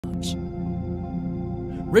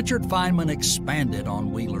Richard Feynman expanded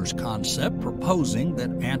on Wheeler's concept, proposing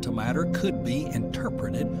that antimatter could be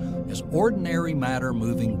interpreted as ordinary matter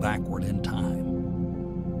moving backward in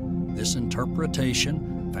time. This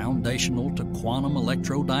interpretation, foundational to quantum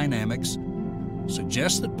electrodynamics,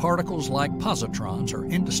 suggests that particles like positrons are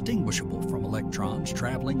indistinguishable from electrons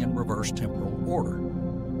traveling in reverse temporal order.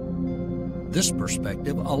 This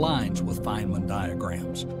perspective aligns with Feynman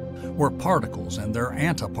diagrams, where particles and their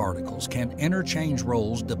antiparticles can interchange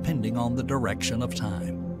roles depending on the direction of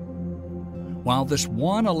time. While this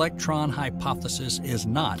one-electron hypothesis is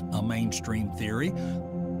not a mainstream theory,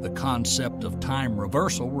 the concept of time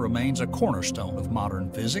reversal remains a cornerstone of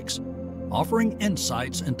modern physics, offering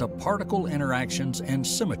insights into particle interactions and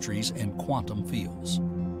symmetries in quantum fields.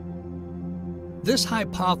 This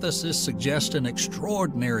hypothesis suggests an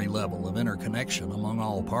extraordinary level of interconnection among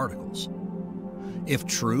all particles. If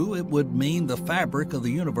true, it would mean the fabric of the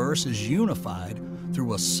universe is unified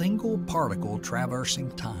through a single particle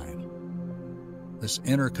traversing time. This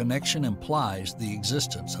interconnection implies the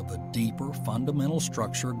existence of a deeper fundamental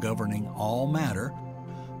structure governing all matter,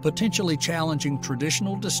 potentially challenging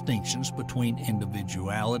traditional distinctions between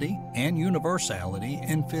individuality and universality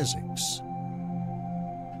in physics.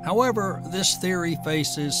 However, this theory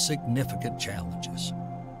faces significant challenges.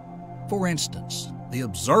 For instance, the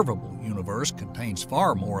observable universe contains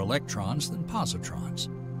far more electrons than positrons.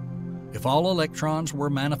 If all electrons were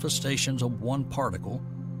manifestations of one particle,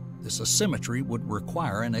 this asymmetry would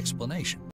require an explanation.